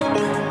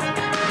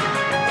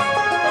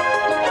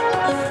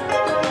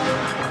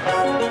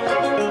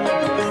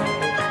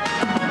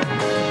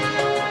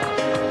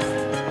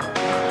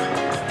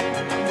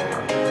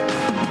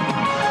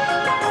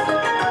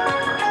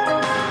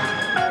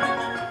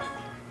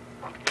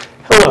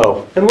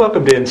Hello, and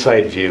welcome to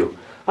Inside View.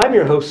 I'm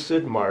your host,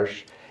 Sid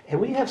Marsh, and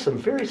we have some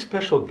very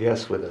special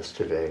guests with us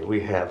today.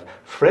 We have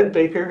Fred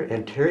Baker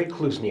and Terry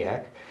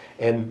Klusniak,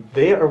 and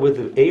they are with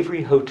the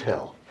Avery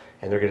Hotel,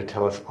 and they're going to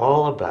tell us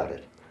all about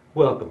it.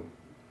 Welcome.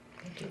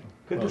 Thank you.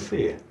 Good to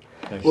see you.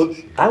 Nice Well, to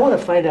see you. I want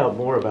to find out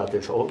more about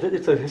this.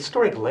 It's a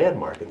historic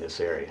landmark in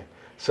this area.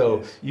 So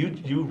Yes.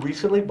 you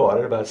recently bought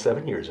it about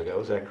 7 years ago,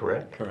 is that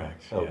correct?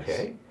 Correct.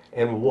 Okay.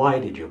 And why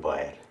did you buy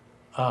it?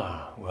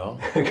 Well,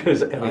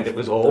 Because, I mean, it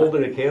was old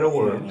and a can of yeah,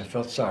 worms. I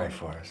felt sorry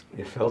for us.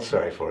 You felt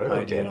sorry for it? I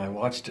Okay. did. I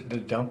watched the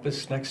dump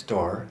is next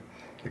door,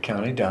 the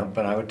county dump,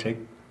 and I would take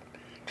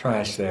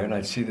trash there, and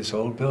I'd see this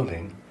old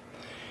building,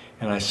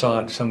 and I saw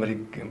it. Somebody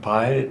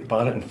bought it,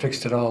 and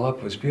fixed it all up.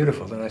 It was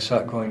beautiful. Then I saw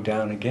it going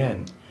down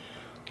again.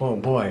 Oh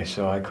boy!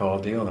 So I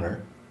called the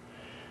owner.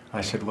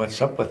 I said,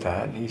 "What's up with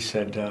that?" And he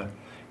said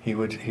he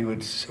would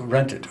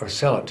rent it or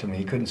sell it to me.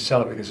 He couldn't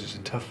sell it because it was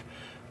in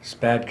it's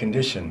bad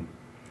condition.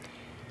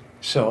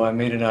 So I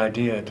made a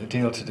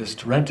deal to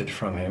just rent it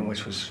from him,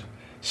 which was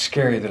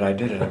scary that I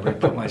did it. I really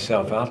put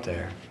myself out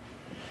there.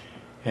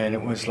 And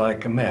it was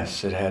like a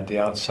mess. It had the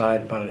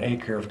outside, about an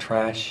acre of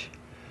trash,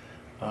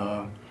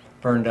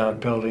 burned out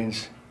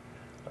buildings,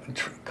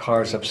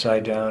 cars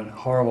upside down,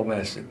 horrible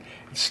mess. It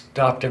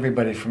stopped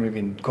everybody from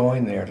even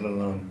going there, let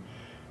alone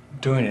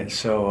doing it.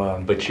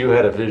 So, But you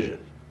had a vision.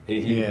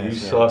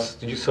 Yes,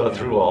 You saw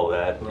through all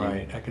that.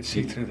 right, I could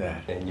see through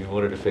that. And you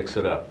wanted to fix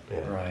it up.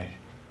 Yeah. Right.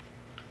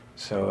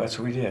 So that's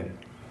what we did.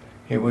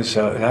 It was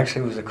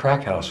actually it was a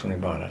crack house when we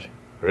bought it.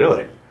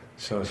 Really?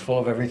 So it was full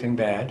of everything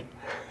bad,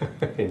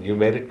 And you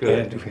made it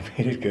good. and we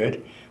made it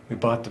good. We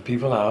bought the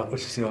people out,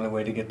 which is the only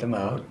way to get them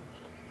out.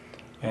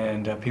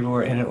 And people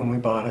were in it when we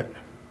bought it.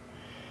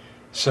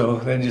 So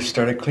then just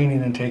started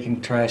cleaning and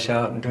taking trash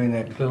out and doing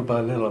that little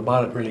by little. I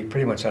bought it really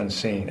pretty much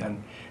unseen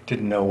and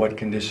didn't know what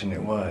condition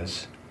it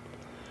was.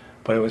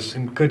 But it was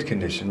in good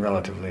condition,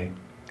 relatively.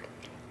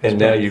 And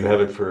now you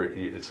have it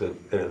it's an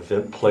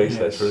event place,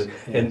 that Yes, sort of.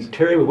 yes. And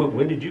Terry,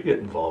 when did you get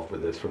involved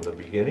with this? From the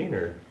beginning,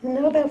 or?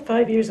 No, about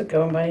 5 years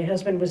ago, my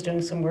husband was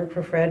doing some work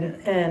for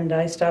Fred, and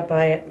I stopped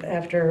by it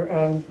after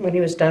when he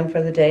was done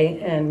for the day,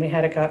 and I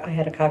had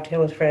a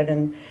cocktail with Fred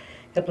and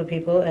a couple of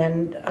people,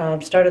 and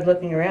started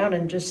looking around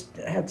and just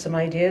had some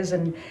ideas,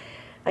 and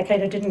I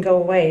kind of didn't go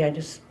away. I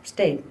just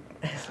stayed,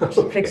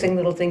 Okay. fixing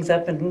little things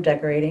up and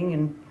decorating,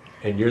 and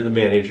And you're the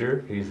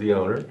manager, he's the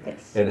owner.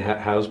 yes, And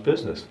how's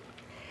business?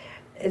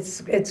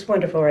 it's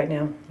wonderful right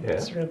now. Yeah?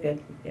 It's real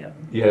good. Yeah.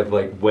 You have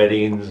like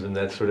weddings and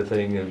that sort of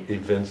thing, and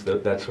events,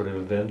 that sort of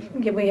event?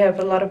 Yeah, we have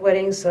a lot of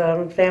weddings,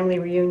 family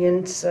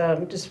reunions,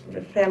 just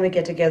family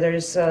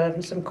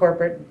get-togethers, some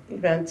corporate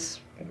events,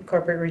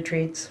 corporate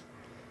retreats.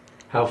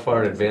 How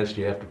far in advance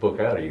do you have to book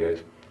out? Are you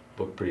guys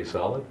booked pretty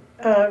solid?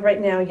 Right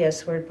now,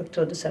 yes, we're booked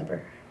till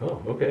December.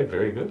 Oh, okay,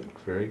 very good,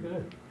 very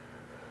good.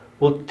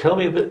 Well, tell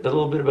me a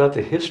little bit about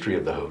the history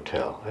of the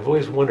hotel. I've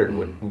always wondered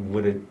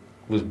when it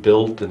was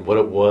built and what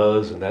it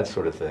was and that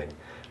sort of thing.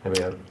 I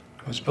mean, It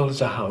was built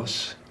as a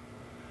house,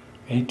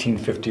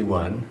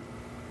 1851,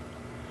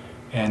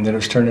 and then it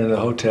was turned into a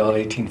hotel in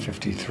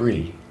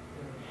 1853.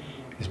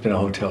 It's been a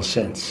hotel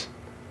since.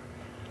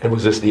 and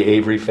was this the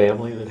Avery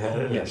family that had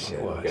it? Yes, it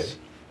Yeah, was. okay.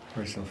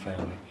 Original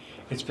family.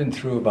 It's been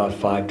through about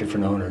 5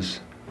 different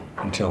owners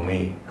until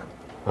me.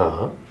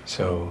 Uh-huh.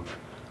 So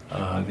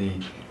the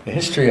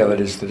history of it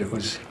is that it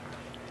was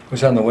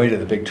on the way to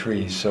the big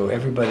trees. So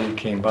everybody who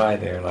came by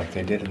there, like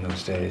they did in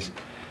those days,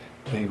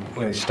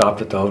 they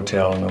stopped at the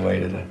hotel on the way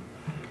to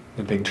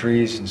the big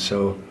trees, and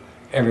so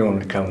everyone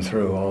would come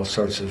through, all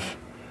sorts of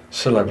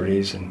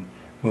celebrities and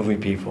movie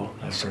people,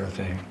 that sort of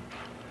thing.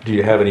 Do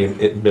you have any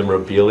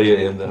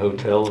memorabilia in the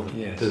hotel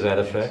Yes, to that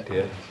yes, effect? Yeah.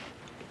 yes.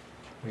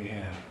 We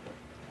have.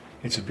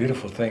 It's a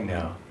beautiful thing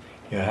now.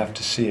 You have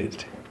to see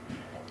it.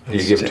 Do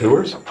you give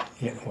tours?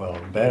 Yeah, well,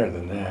 better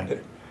than that.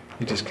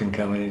 You just can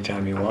come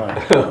anytime you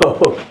want.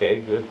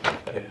 Okay, good.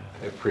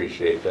 I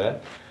appreciate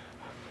that.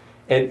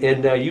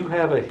 And now you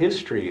have a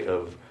history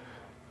of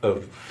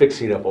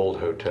fixing up old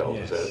hotels.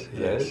 Yes, is that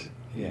yes, it?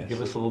 yes.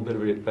 Give us a little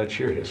bit about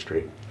your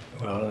history.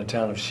 Well, in the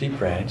town of Sheep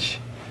Ranch,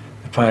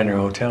 the Pioneer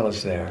Hotel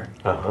is there.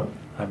 Uh-huh.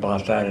 I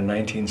bought that in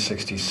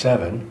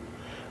 1967.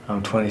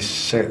 I'm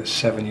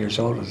 27 years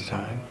old at the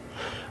time.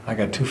 I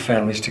got 2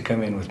 families to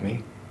come in with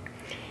me.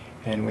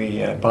 And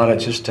we bought it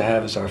just to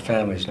have as our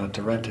families, not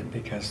to rent it,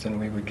 because then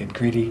we would get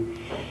greedy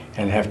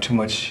and have too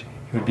much.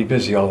 It would be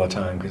busy all the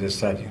time because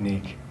it's that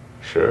unique.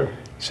 Sure.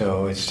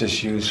 So it's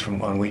just used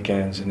on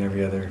weekends and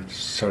every other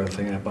sort of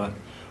thing. And I bought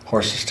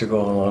horses to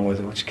go along with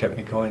it, which kept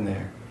me going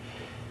there.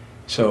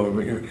 So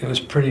it was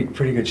pretty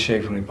good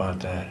shape when we bought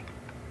that.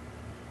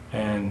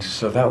 And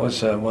so that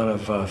was one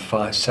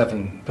of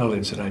 7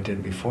 buildings that I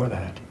did before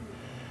that.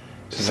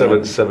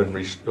 So Seven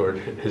restored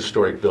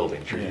historic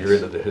buildings. You're Yes.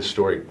 into the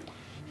historic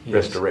Yes.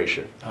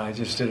 restoration. I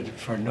just did it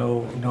for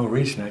no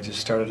reason. I just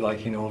started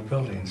liking old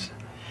buildings.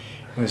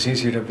 It was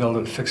easier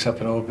to fix up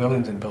an old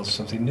building than build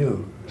something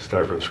new.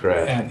 Start from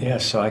scratch. And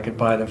yes, so I could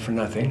buy them for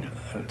nothing.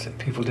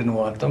 People didn't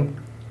want them.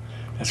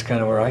 That's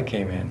kind of where I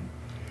came in.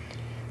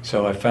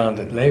 So I found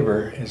that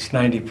labor is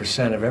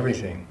 90% of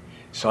everything.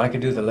 So I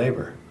could do the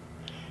labor.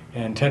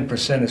 And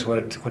 10% is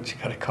what you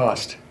got to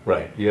cost.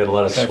 Right. You had a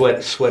lot of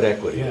sweat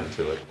equity Yeah.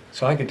 into it.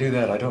 So I could do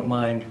that. I don't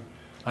mind.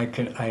 I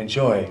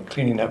enjoy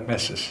cleaning up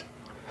messes.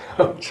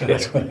 So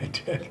that's what I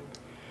did.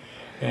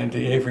 And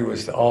the Avery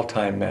was the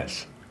all-time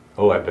mess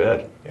Oh, I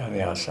bet. on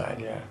the outside,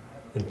 yeah.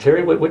 And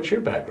Terry, what's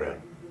your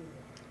background?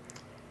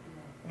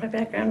 My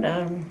background,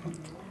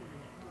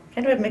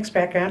 kind of a mixed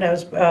background. I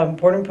was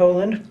born in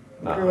Poland,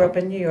 grew Uh-huh. up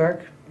in New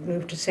York,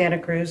 moved to Santa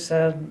Cruz,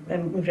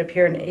 and moved up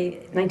here in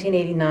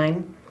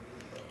 1989.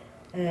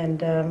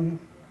 And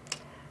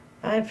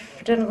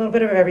I've done a little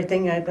bit of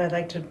everything. I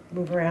like to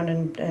move around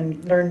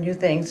and learn new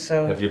things.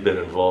 So Have you been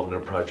involved in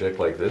a project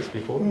like this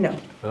before? no,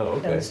 Oh,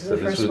 okay. this is the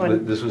first was,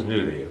 one. This was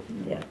new to you.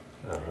 yeah,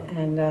 Uh-huh.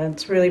 and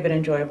it's really been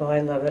enjoyable. I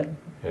love it.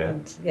 Yeah.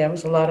 Yeah, it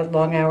was a lot of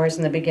long hours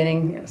in the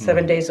beginning,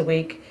 7 days a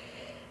week,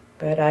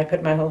 but I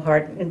put my whole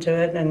heart into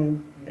it,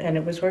 and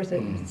it was worth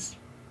it. It's-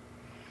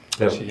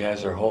 Now- She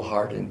has her whole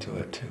heart into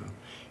it, too.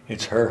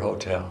 It's her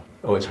hotel.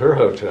 Oh, it's her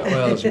hotel.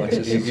 Well, as much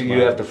as you, it's you mine.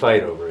 have to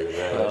fight over it.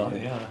 Well,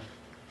 yeah.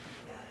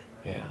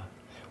 Yeah.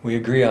 We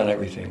agree on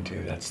everything,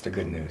 too. That's the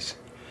good news.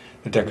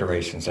 The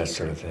decorations, that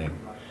sort of thing.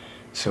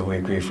 So we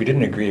agree. If we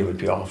didn't agree, it would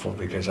be awful,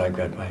 because I've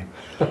got my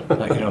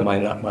my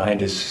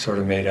mind is sort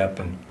of made up,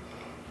 and,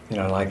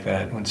 like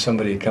that. When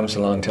somebody comes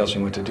along and tells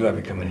me what to do, I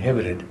become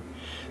inhibited.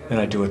 Then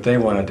I do what they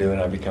want to do,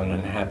 and I become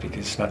unhappy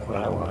because it's not what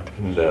I want.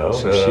 No.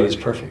 So she is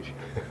perfect.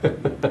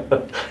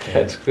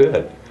 That's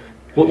good.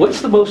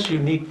 What's the most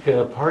unique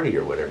party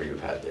or whatever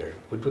you've had there?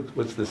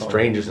 What's the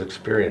strangest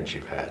experience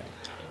you've had?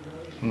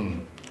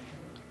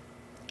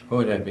 What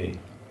would that be?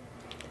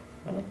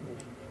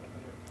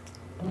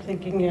 I'm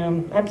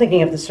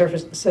thinking of the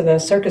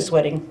circus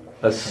wedding.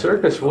 A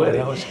circus Oh,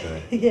 wedding. that was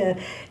good. Yeah,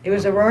 it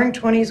was a Roaring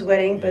Twenties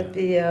wedding, but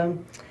the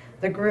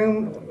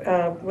groom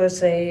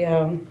was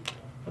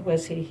what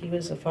was he? He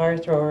was a fire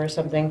thrower or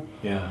something.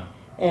 Yeah.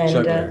 And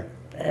Juggler.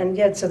 and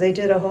yet, so they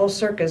did a whole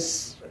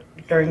circus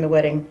during the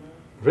wedding.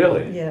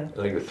 Really? Yeah.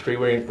 Like a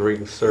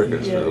three-ring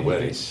circus Yeah. for the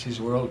wedding. He's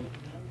world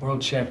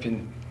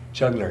champion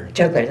juggler.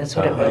 Juggler, that's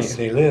what it Uh-huh. was.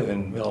 They live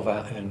in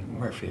in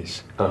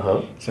Murphy's.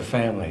 Uh-huh. It's a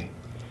family.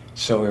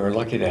 So we were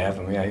lucky to have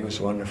him. Yeah, he was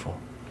wonderful.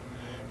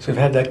 So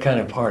we've had that kind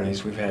of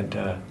parties. We've had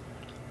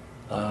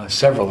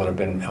several that have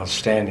been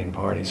outstanding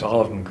parties,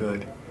 all of them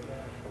good.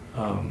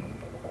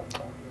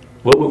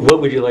 What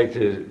would you like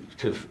to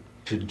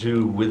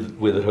do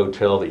with a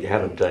hotel that you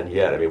haven't done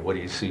yet? I mean, what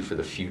do you see for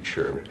the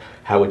future?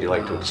 How would you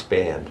like to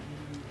expand?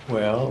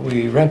 Well,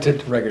 we rent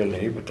it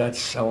regularly, but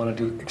I want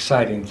to do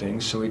exciting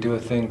things. So we do a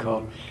thing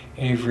called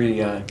Avery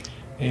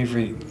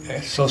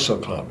Social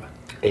Club.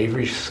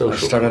 Avery Social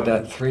I started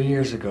Club. that 3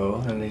 years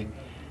ago, and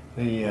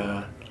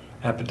the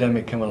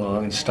epidemic came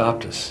along and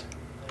stopped us.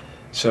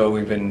 So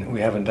we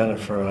haven't done it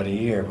for about a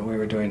year, but we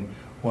were doing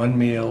one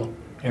meal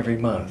every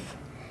month,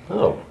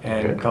 Oh,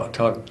 and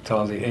okay.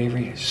 called the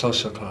Avery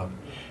Social Club.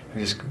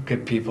 We just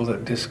get people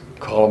that just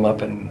call them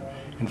up and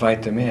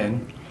invite them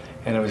in,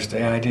 and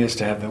the idea is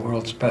to have the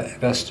world's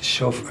best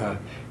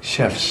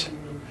chefs.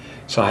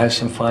 So I have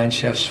some fine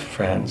chefs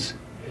friends,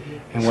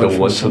 and one So from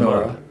once a month.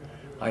 Sonora.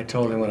 I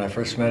told him when I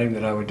first met him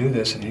that I would do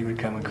this, and he would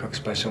come and cook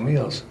special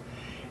meals,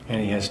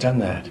 and he has done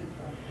that.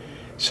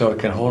 So it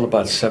can hold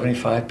about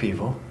 75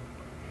 people,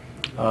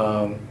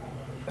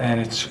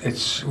 and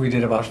we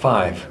did about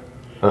 5.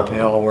 Uh-huh. They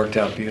all worked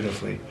out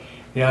beautifully.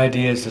 The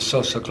idea is the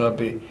social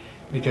club,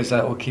 because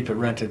that will keep it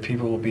rented.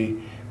 People will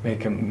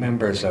make them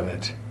members of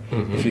it.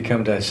 Mhm. If you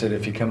come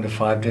to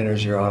 5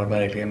 dinners, you're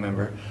automatically a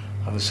member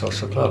of the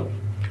social club,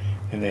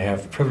 and they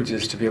have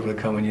privileges to be able to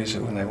come and use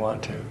it when they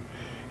want to.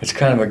 It's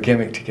kind of a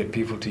gimmick to get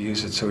people to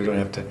use it, so we don't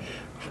have to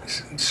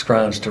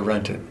scrounge to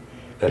rent it.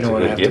 That's we don't a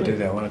want to good have gimmick. to do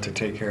that. We want it to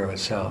take care of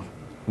itself.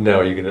 Now,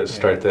 are you going to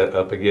start that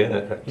up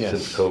again Yes,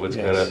 since COVID's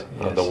yes, kind of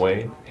on the yes,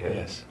 wane? Yeah.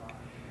 Yes.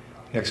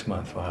 Next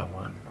month we'll have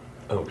one.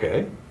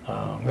 Okay.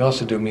 We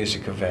also do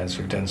music events.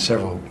 We've done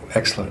several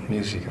excellent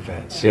music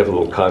events. So you have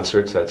little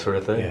concerts, that sort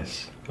of thing?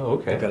 Yes. Oh,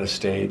 okay. We've got a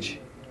stage.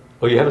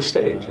 Oh, you have a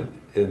stage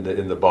in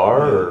the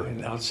bar or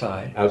And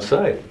outside.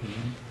 outside?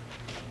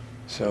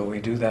 So we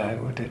do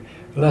that. We did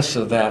less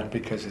of that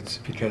because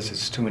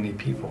it's too many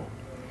people.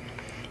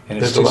 And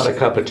There's a lot of just-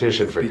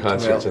 competition for well,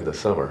 concerts in the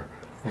summer.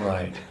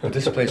 Right. But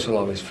this place will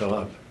always fill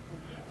up.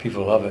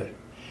 People love it.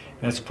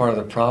 And that's part of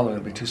the problem.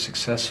 It'll be too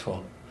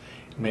successful.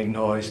 Make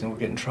noise and we'll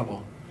get in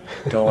trouble.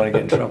 Don't want to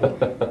get in trouble.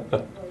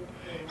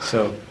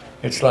 So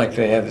it's like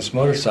they have this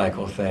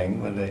motorcycle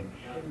thing when the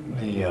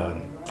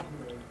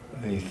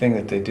thing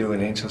that they do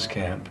in Angels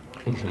Camp.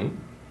 Mm-hmm.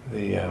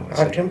 What's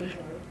Frog that? jump?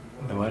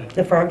 The what?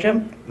 The frog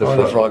jump?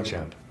 The frog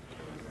jump.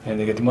 And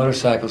they get the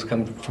motorcycles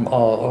come from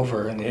all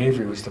over, and the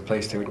Avery was the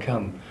place they would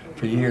come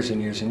for years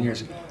and years and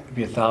years. There'd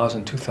be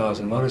 1,000,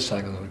 2,000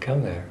 motorcycles would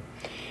come there.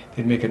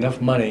 They'd make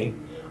enough money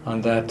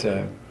on that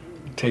to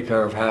take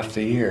care of half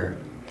the year.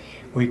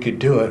 We could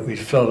do it, we'd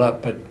fill it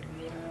up, but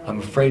I'm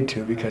afraid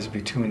to because it'd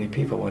be too many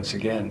people once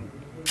again.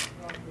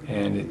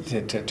 And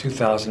it's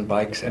 2,000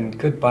 bikes, and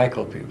good bike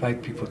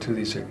people too.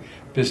 These are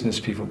business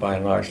people by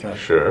and large, not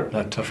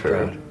tough sure.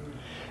 crowd.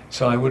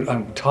 So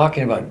I'm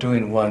talking about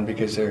doing one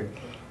because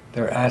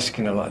they're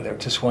asking a lot. They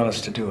just want us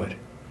to do it,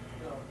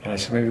 and I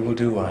said maybe we'll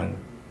do one.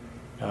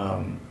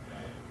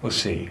 We'll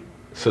see.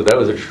 So that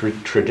was a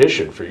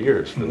tradition for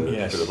years for the,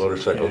 Yes, for the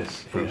motorcycle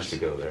yes, groups yes. to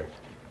go there.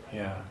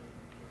 Yeah.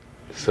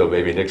 So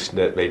maybe next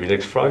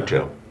frog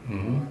jump.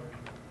 Mm-hmm.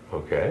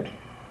 Okay.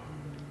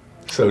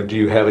 So do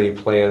you have any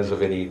plans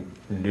of any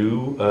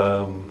new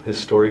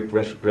historic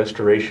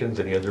restorations,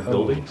 any other Oh.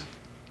 buildings?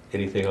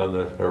 Anything on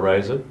the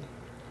horizon?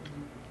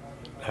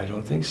 I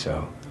don't think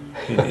so.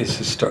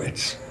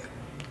 It's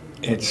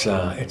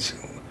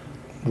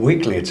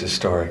weekly. It's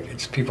historic.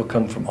 It's people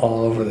come from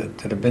all over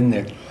that have been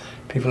there.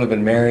 People have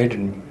been married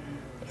and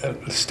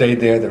stayed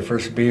there. Their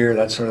first beer,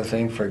 that sort of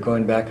thing, for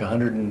going back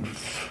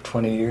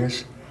 120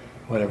 years,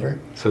 whatever.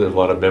 So there's a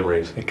lot of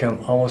memories. They come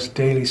almost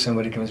daily.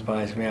 Somebody comes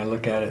by to me. I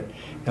look at it.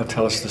 They'll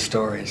tell us the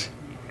stories.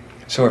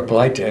 So we're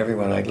polite to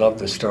everyone. I love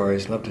the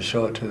stories. Love to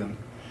show it to them.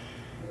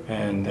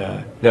 And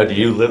Now, do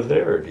you live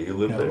there, or do you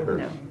live No. there? Or?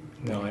 No.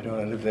 no, I don't.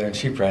 I live there in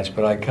Sheep Ranch,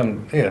 but I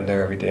come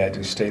there every day. I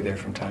do stay there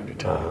from time to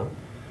time. Uh-huh.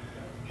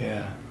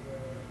 Yeah.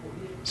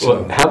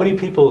 Well, how many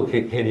people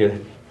can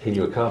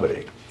you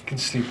accommodate? You can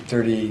sleep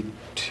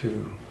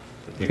 32.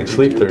 You can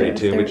sleep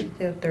 32, but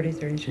Yeah, 30,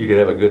 32. you could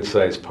have a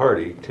good-sized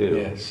party too.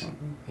 Yes,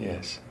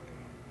 yes.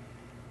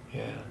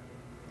 Yeah.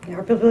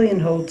 Our pavilion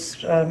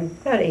holds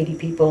about 80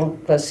 people,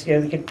 plus,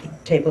 we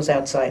get tables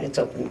outside, it's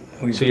open.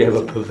 So you have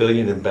a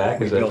pavilion in back?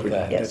 We Is that built what-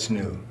 that. Yes. That's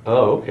new.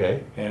 Oh,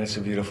 okay. And it's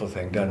a beautiful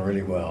thing, done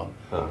really well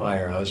Uh-huh. by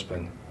her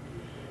husband.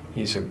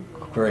 He's a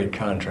great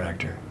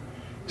contractor.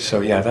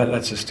 So yeah, that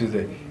lets us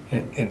do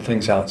in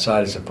things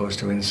outside as opposed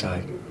to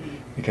inside,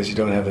 because you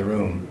don't have the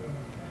room.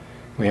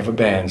 We have a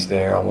band's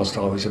there, almost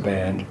always a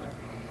band,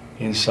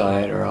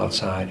 inside or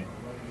outside.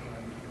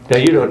 Now,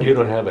 you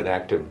don't have an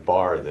active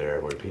bar there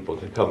where people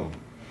can come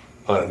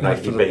on a Not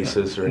nightly for the-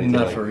 basis or anything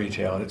Not like for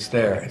retail. It's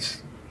there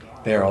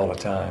all the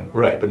time.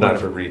 Right, but not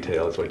for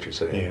retail, is what you're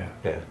saying. Yeah.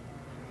 Yeah.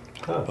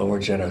 Huh. But we're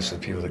generous with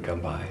people that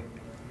come by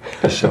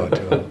to show it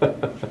to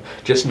them.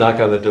 Just knock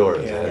on the door,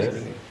 is Yeah, that that's it?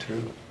 really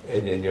true.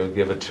 And then you'll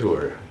give a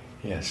tour.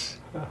 Yes.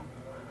 Huh.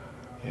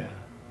 Yeah.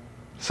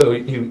 So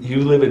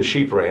you live in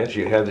Sheep Ranch,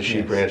 you have the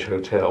Sheep Yes. Ranch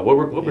Hotel. What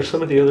were Yes.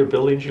 some of the other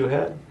buildings you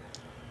had?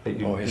 That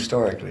you- Oh,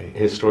 historically.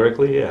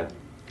 Historically, yeah.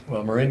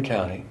 Well, Marin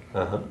County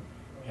Uh-huh.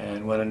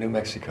 and one in New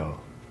Mexico.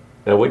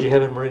 Now, what'd you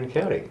have in Marin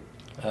County?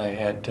 I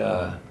had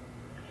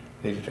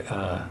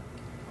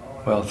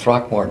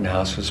Throckmorton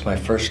House was my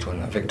first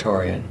one, a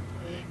Victorian.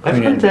 I've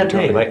Queen heard Anne that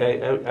name.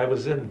 Victoria. I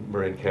was in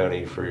Marin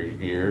County for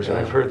years, and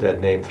Yeah. I've heard that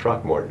name,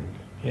 Throckmorton.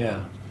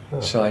 Yeah.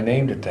 Huh. So I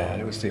named it that.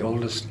 It was the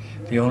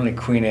only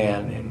Queen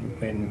Anne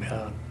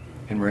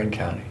in Marin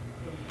County.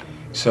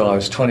 So I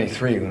was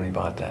 23 when we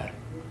bought that.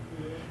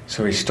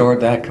 So we restored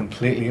that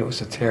completely. It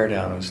was a tear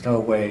down. There was no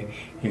way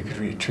you could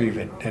retrieve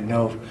it. It had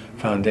no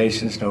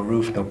foundations, no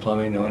roof, no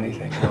plumbing, no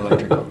anything, no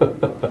electrical.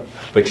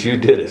 But you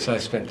did it. So I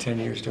spent 10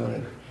 years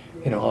doing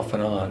it, off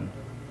and on.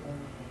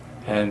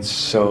 And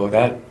so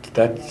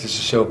that's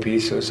just a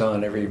showpiece. It was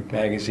on every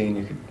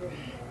magazine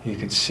you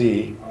could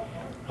see.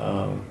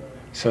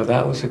 So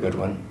that was a good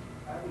one.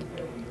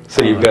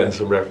 So you've gotten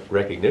some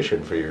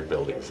recognition for your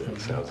buildings,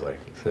 it sounds like.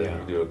 So Yeah.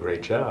 you do a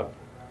great job.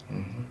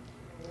 Mhm.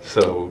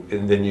 So,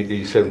 and then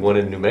you said one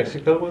in New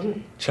Mexico, was it?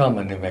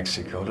 Chalma, New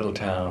Mexico, little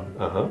town.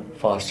 Uh-huh.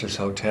 Foster's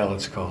Hotel,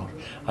 it's called.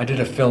 I did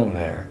a film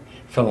there,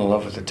 fell in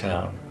love with the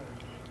town,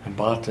 and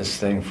bought this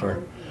thing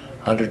for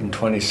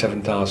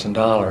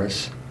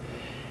 $127,000.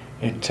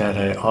 It had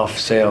an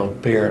off-sale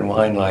beer and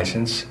wine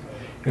license.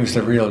 It was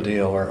the real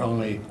deal, where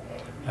only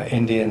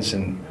Indians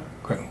and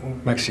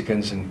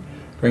Mexicans and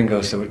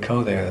gringos that would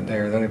go there. They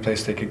were the only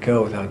place they could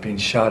go without being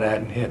shot at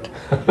and hit.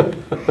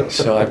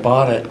 So I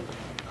bought it,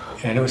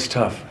 and it was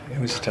tough. It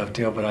was a tough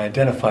deal, but I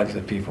identified with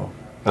the people.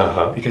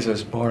 Uh-huh. Because I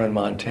was born in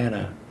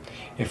Montana.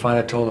 If I'd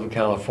have told them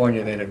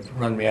California, they'd have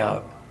run me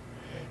out.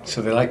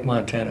 So they like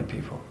Montana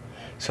people.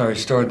 So I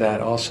restored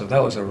that also.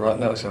 That was a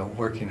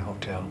working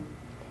hotel.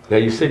 Now,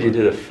 you said you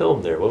did a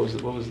film there. What was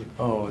it?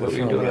 Oh, what the were you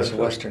film doing was on a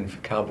film? Western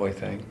cowboy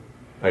thing.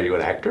 Are you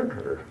an actor?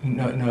 Or?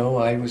 No,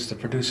 I was the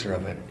producer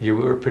of it. You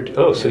were,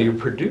 so you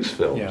produce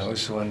films? Yeah, I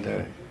was the one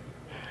to,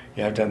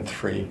 I've done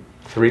 3.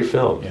 3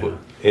 films? Yeah.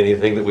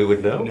 Anything that we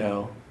would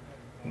know?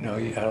 No,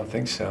 I don't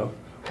think so.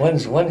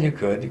 One you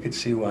could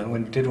see one.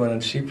 When did one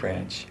on Sheep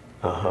Ranch.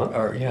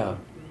 Uh-huh.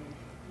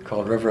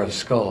 Called River of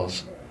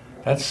Skulls.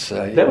 That's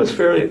That was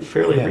fairly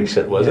Yeah,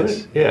 recent, wasn't yes,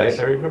 it? Yeah, yes.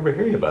 I remember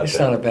hearing about It's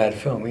that. not a bad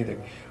film either.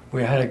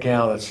 We had a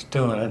gal that's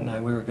doing it,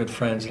 and we were good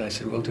friends. And I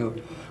said, we'll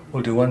do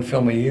one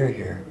film a year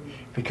here,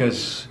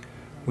 because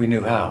we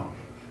knew how.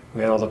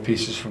 We had all the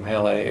pieces from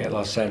L.A.,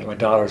 Los Angeles. My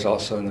daughter's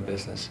also in the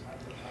business.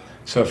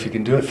 So if you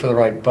can do it for the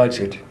right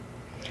budget,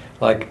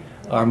 like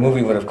our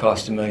movie would have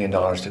cost $1 million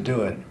to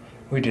do it.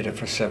 We did it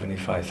for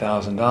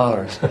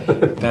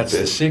 $75,000. That's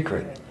the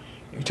secret.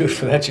 You do it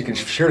for that, you can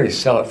surely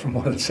sell it for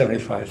more than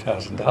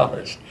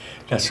 $75,000.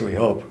 That's what we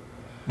hope.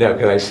 Now,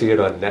 can I see it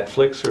on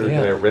Netflix or can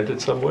Yeah. I rent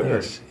it somewhere?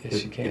 Yes,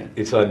 you can.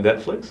 It's on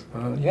Netflix?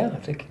 Yeah, I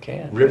think you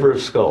can. River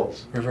of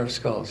Skulls. River of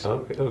Skulls.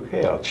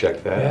 Okay, I'll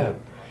check that Yeah. out.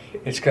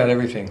 It's got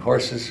everything.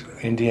 Horses,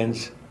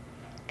 Indians,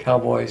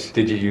 cowboys.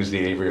 Did you use the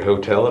Avery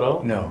Hotel at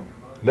all? No,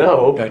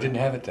 No? I didn't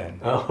have it then.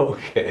 Oh,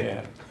 okay.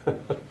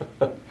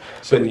 Yeah.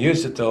 So we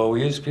used it though.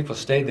 People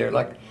stayed there.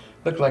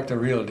 Looked like the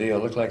real deal.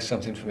 Looked like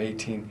something from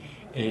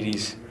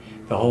 1880s.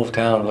 The whole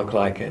town looked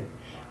like it.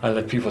 I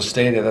let people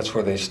stay there. That's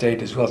where they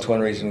stayed as well. It's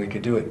one reason we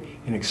could do it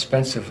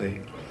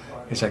inexpensively,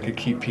 is I could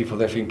keep people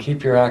there. If you can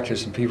keep your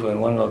actors and people in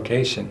one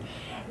location,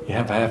 you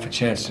have a half a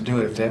chance to do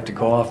it. If they have to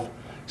go off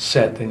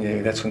set,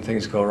 then that's when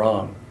things go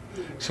wrong.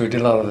 So we did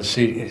a lot of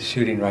the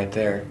shooting right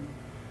there.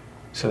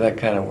 So that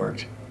kind of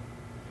worked.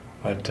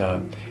 But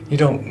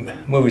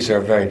movies are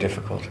very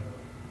difficult.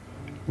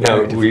 Now,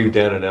 Very were you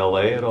down in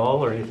LA at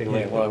all or anything Yeah,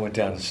 like well, I that? went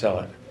down to sell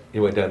it.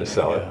 You went down to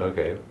sell it, Yeah.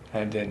 okay.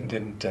 I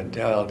didn't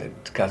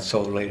it got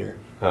sold later.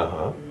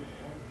 Uh-huh.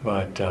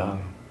 But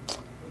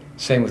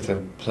same with the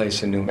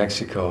place in New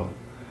Mexico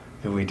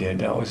that we did.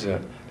 That was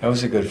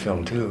a good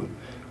film too.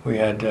 We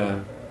had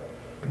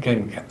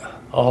again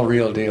all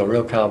real deal,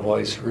 real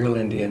cowboys, real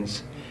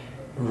Indians,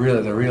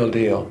 really the real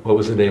deal. What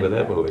was the name of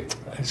that movie?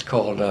 It's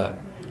called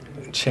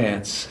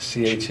Chance,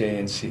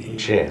 Chance.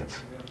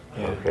 Chance.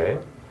 Yeah. Okay.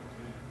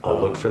 I'll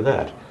look for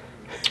that.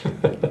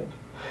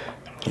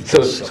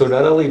 So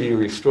not only do you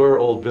restore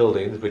old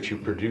buildings, but you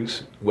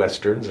produce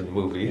westerns and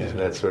movies and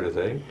Yeah. that sort of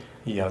thing.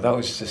 Yeah, that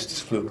was just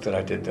a fluke that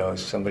I did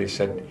those. Somebody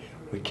said,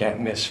 we can't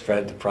miss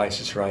Fred, the price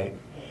is right.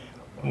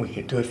 We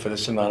could do it for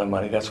this amount of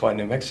money. That's why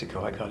New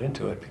Mexico, I got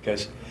into it,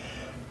 because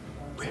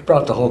we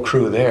brought the whole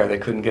crew there. They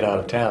couldn't get out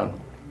of town.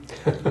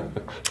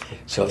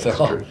 So if they're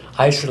all True.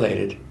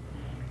 isolated,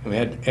 we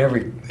had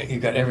you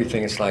got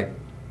everything. It's like,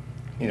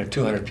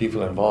 200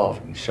 people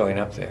involved in showing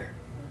up there.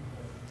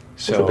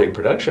 So It's a big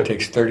production. It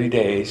takes 30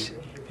 days.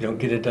 You don't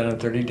get it done in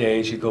 30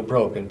 days, you go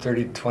broke. In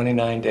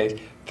 29 days,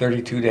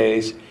 32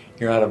 days,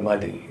 you're out of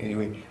money. And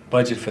we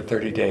budget for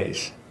 30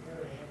 days.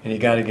 And you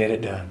got to get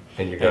it done.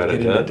 And you got it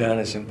getting done? it done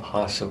is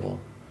impossible.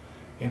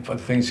 And for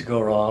things to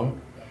go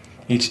wrong,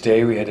 each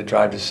day we had to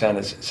drive to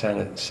Santa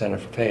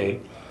Fe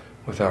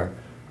with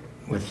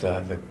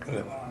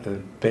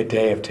the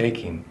day of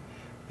taking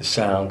the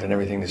sound and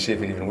everything to see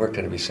if it even worked. It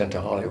had to be sent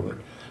to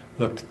Hollywood.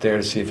 Looked there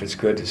to see if it's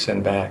good to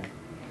send back.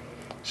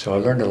 So I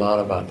learned a lot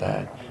about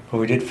that. But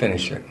we did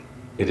finish it.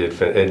 You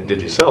did, and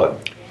did you sell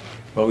it?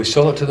 Well, we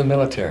sold it to the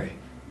military.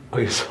 Oh,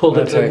 you sold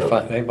it to Military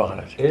them? they bought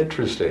it.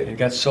 Interesting. It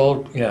got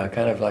sold,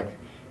 kind of like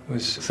it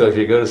was. So if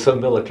you go to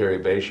some military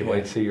base, you Yeah.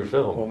 might see your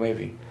Well, film.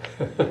 maybe.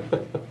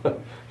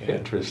 Yeah.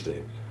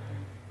 Interesting.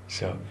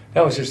 So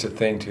that was just a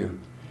thing to,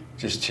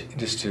 just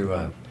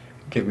to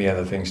give me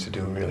other things to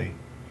do. Really,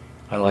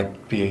 I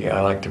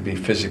like to be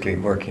physically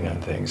working on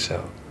things.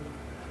 So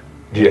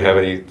Do you have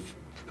any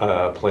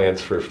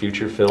plans for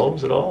future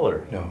films at all,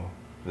 or no,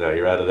 no?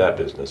 You're out of that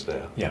business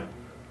now, yeah,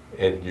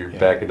 and you're Yeah.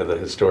 back into the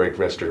historic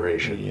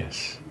restoration.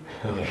 yes,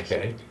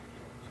 Okay.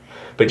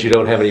 But you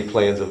don't have any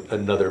plans of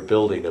another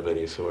building of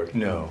any sort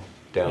no.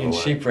 down the In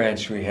line? Sheep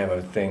Ranch, we have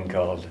a thing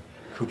called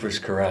Cooper's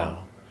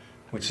Corral,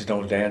 which is an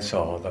old dance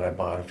hall that I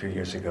bought a few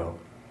years ago.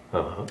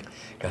 Uh-huh.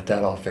 Got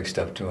that all fixed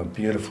up to a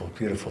beautiful,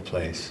 beautiful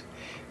place.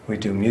 We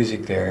do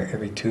music there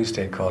every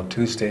Tuesday called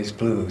Tuesdays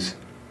Blues.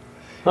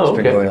 Oh, It's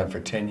been going okay. on for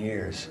 10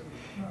 years.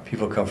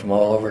 People come from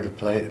all over to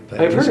play I've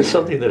heard music. of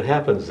something that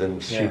happens in Yeah.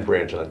 Sheep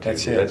Ranch on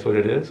That's Tuesday. it. That's what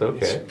it is? It's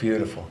Okay.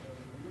 beautiful.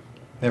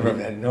 Never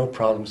had no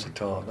problems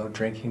at all. No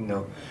drinking,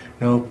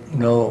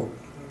 no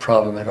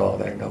problem at all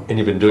there. No. And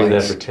you've been doing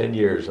that fights. for 10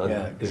 years.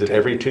 Yeah. Is it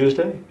every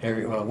Tuesday?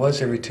 Well, it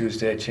was every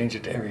Tuesday. I changed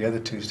it to every other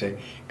Tuesday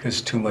because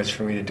it's too much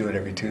for me to do it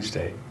every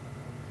Tuesday.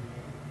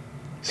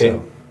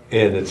 So,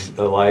 And it's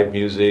a live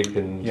music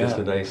and just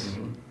a Yeah. nice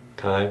Mhm.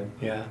 time?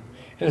 yeah. And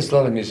there's a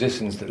lot of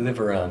musicians that live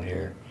around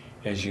here,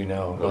 as you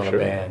know, a Oh, lot sure.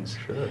 of bands.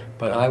 Sure.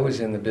 But I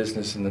was in the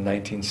business in the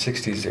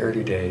 1960s, the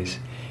early days,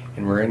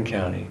 in Marin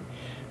County.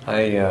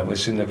 I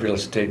was in the real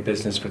estate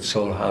business, but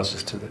sold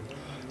houses to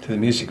the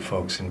music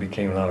folks and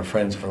became a lot of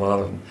friends with a lot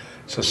of them.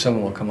 So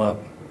someone will come up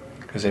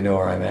because they know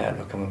where I'm at.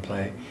 They'll come and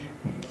play.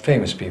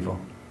 Famous people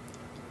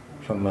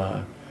from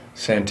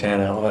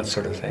Santana, all that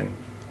sort of thing.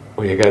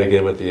 Well, you got to get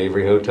them at the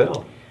Avery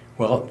Hotel.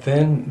 Well,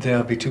 then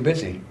they'll be too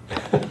busy.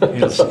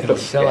 It'll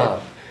sell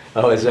out.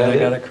 Oh, is that And I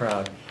got a it?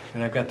 crowd,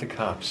 and I've got the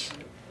cops.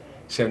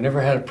 See, I've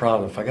never had a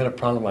problem. If I got a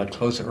problem, I'd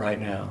close it right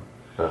now.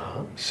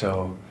 Uh-huh.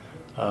 So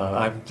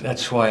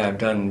that's why I've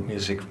done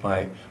music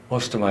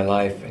most of my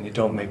life, and you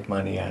don't make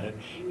money at it.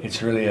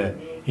 It's really a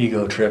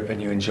ego trip,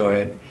 and you enjoy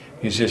it.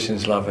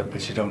 Musicians love it,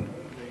 but you don't.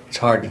 It's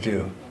hard to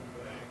do.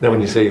 Now,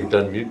 when you say you've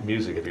done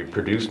music, have you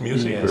produced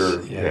music? Yes,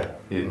 Or, yeah.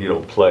 You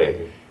don't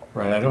play?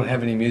 Right. I don't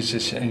have any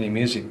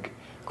music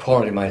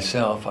quality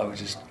myself. I would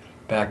just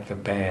back the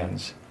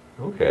bands.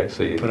 Okay,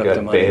 so you've Put up the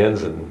got money.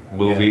 bands and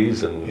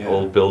movies and yeah.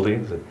 old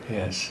buildings,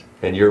 Yes.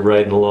 and you're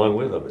riding along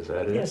with them, is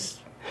that it? Yes.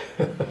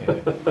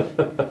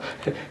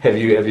 Have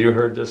you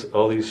heard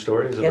all these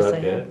stories Yes, about I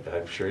have.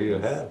 I'm sure you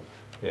have.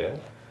 Yeah.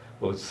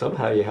 Well,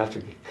 somehow you have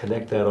to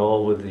connect that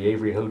all with the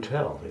Avery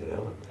Hotel, you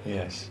know?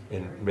 Yes.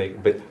 And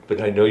make, but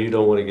I know you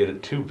don't want to get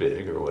it too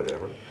big or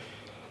whatever.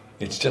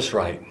 It's just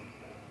right.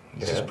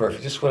 It's Yeah. just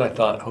perfect. Just what I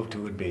thought, hoped it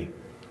would be.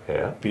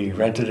 Yeah? Be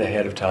rented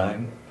ahead of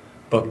time,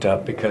 booked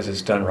up because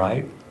it's done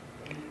right.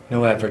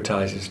 No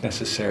advertising is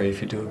necessary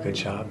if you do a good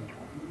job.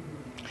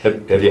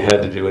 Have you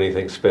had to do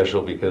anything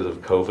special because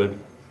of COVID?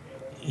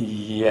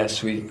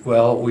 Yes, we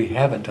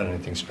haven't done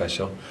anything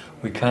special.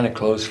 We kind of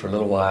closed for a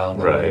little while.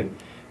 Right.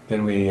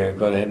 Then we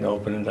go ahead and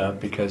open it up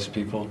because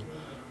people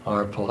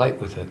are polite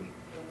with it.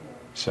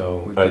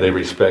 So Are they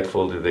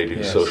respectful? Do they do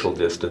Yes. social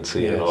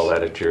distancing and all Yes.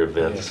 that at your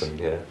events? Yes. And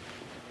yeah.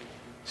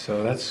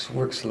 So that's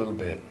works a little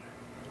bit.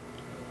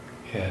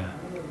 Yeah.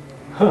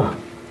 Huh.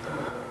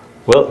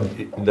 Well,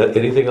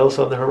 anything else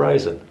on the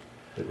horizon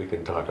that we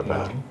can talk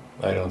about? No,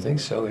 I don't think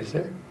so. Is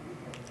there?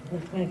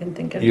 Nothing I can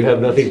think of. You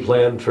have nothing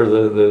planned for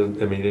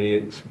I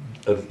mean,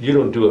 you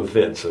don't do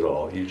events at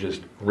all. You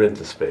just rent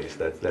the space.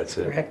 That's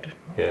it. Correct.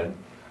 Yeah.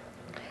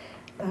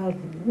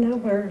 No,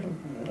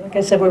 like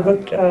I said, we're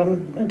booked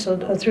until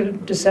through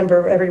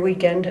December every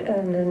weekend,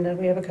 and then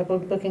we have a couple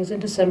of bookings in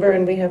December,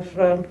 and we have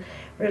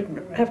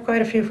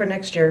quite a few for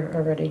next year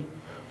already.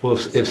 Well,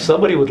 if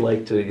somebody would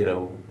like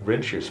to,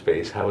 rent your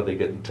space, how would they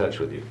get in touch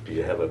with you? Do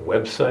you have a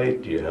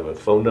website? Do you have a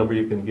phone number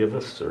you can give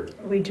us? Or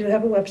We do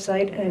have a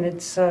website, and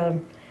it's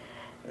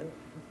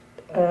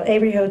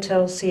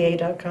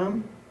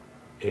averyhotelca.com,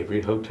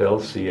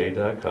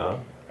 averyhotelca.com.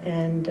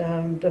 and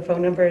the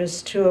phone number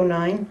is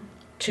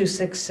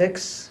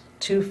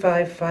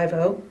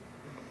 209-266-2550.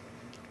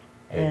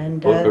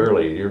 And Book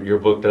early. You're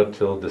booked up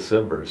till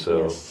December,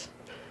 so yes.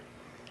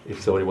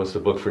 if somebody wants to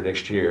book for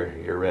next year,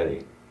 you're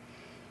ready.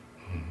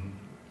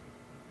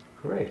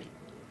 Great.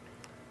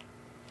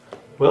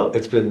 Well,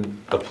 it's been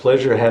a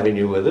pleasure having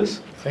you with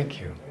us.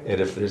 Thank you.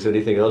 And if there's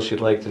anything else you'd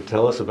like to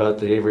tell us about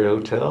the Avery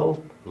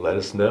Hotel, let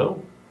us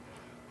know.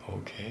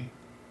 Okay.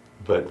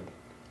 But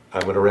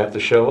I'm going to wrap the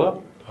show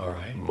up. All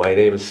right. My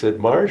name is Sid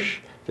Marsh.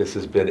 This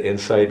has been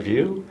Inside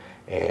View,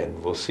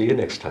 and we'll see you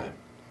next time.